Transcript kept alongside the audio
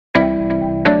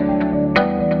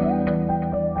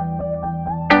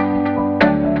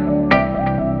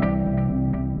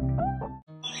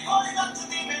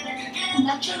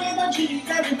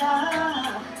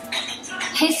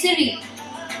Hey Siri,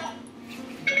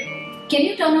 can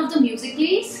you turn off the music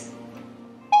please?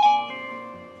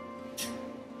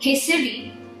 Hey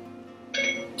Siri,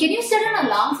 can you set an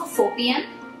alarm for 4 p.m?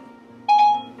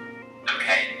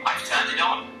 Okay, I've turned it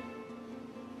on.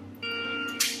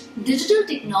 Digital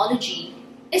technology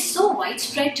is so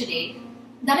widespread today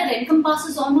that it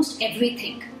encompasses almost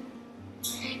everything.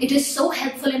 It is so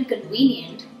helpful and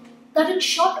convenient that in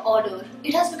short order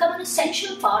it has become an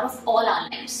essential part of all our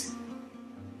lives.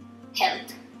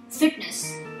 Health,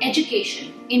 fitness,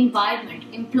 education, environment,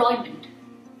 employment.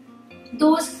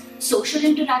 Those social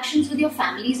interactions with your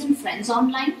families and friends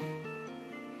online.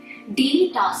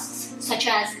 Daily tasks such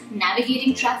as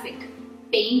navigating traffic,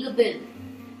 paying a bill,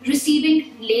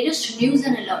 receiving latest news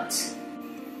and alerts.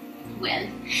 Well,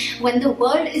 when the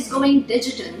world is going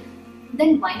digital,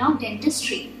 then why not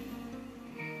dentistry?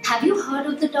 Have you heard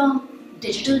of the term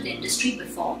digital dentistry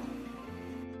before?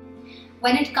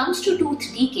 When it comes to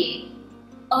tooth decay,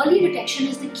 early detection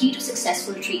is the key to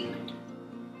successful treatment.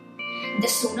 The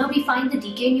sooner we find the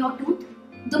decay in your tooth,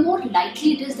 the more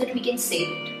likely it is that we can save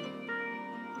it.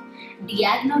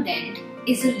 DIAGNODENT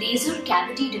is a laser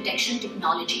cavity detection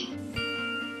technology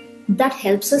that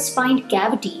helps us find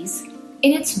cavities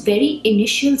in its very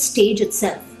initial stage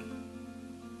itself.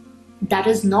 That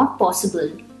is not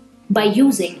possible by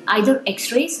using either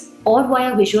X-rays or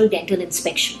via visual dental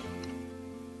inspection.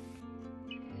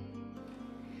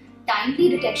 Timely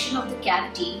detection of the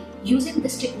cavity using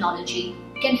this technology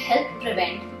can help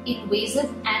prevent invasive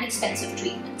and expensive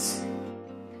treatments.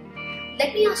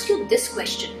 Let me ask you this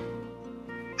question.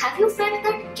 Have you felt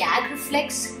that gag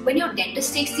reflex when your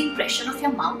dentist takes the impression of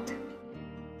your mouth?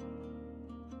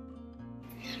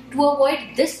 To avoid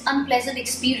this unpleasant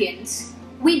experience,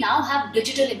 we now have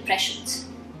digital impressions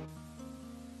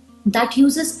that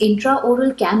uses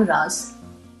intraoral cameras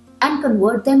and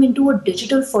convert them into a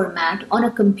digital format on a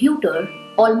computer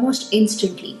almost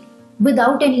instantly,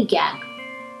 without any gag.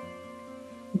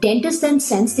 Dentists then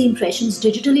sends the impressions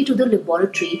digitally to the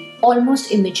laboratory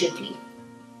almost immediately.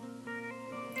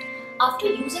 After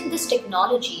using this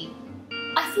technology,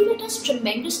 I feel it has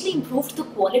tremendously improved the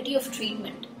quality of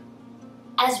treatment,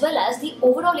 as well as the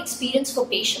overall experience for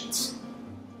patients.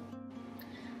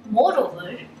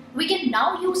 Moreover, we can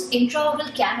now use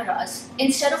intraoral cameras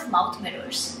instead of mouth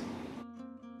mirrors,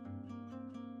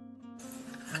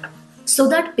 so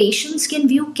that patients can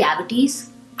view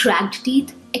cavities, cracked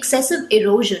teeth, excessive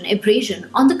erosion, abrasion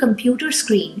on the computer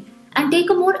screen and take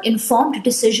a more informed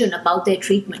decision about their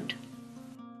treatment.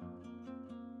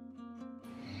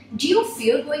 Do you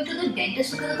fear going to the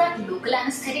dentist because of that local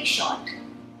anesthetic shot?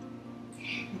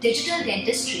 Digital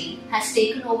dentistry has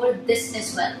taken over this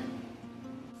as well.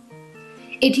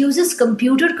 It uses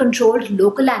computer-controlled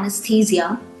local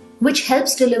anesthesia, which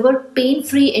helps deliver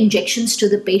pain-free injections to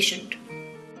the patient.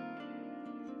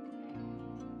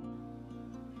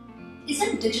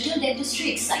 Isn't digital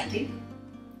dentistry exciting?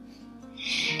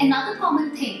 Another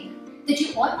common thing that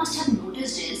you all must have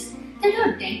noticed is that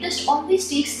your dentist always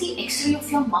takes the X-ray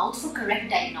of your mouth for correct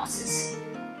diagnosis.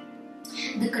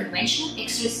 The conventional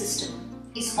X-ray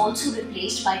system is also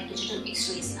replaced by digital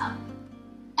X-rays now.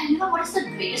 And you know what is the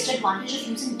greatest advantage of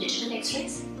using digital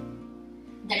X-rays?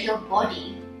 That your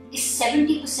body is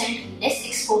 70% less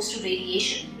exposed to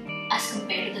radiation as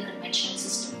compared to the conventional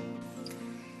system.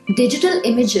 Digital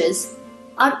images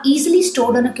are easily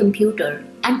stored on a computer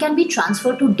and can be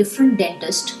transferred to different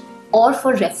dentists or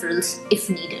for referrals if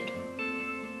needed.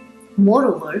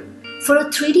 Moreover, for a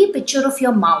 3D picture of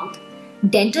your mouth,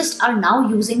 dentists are now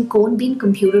using cone beam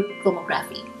computer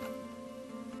tomography.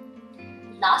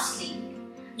 Lastly,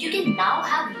 you can now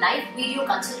have live video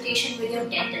consultation with your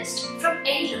dentist from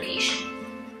any location,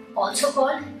 also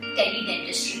called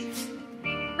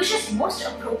TELEDENTISTRY, which is most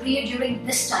appropriate during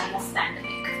this time of pandemic.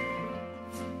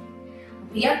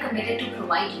 We are committed to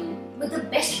provide you with the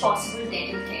best possible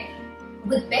dental care,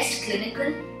 with best clinical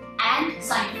and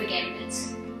scientific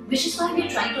evidence, which is why we are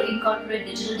trying to incorporate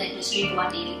digital dentistry into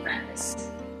our daily practice.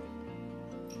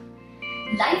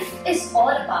 Life is all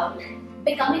about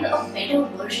becoming a better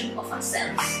version of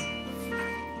ourselves.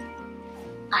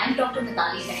 I am Dr.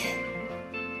 Mitali Bahl,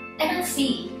 and I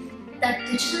feel that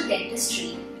digital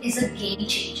dentistry is a game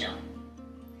changer.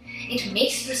 It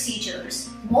makes procedures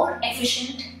more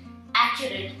efficient,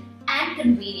 accurate, and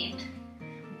convenient,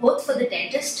 both for the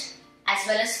dentist as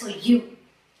well as for you,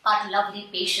 our lovely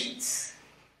patients.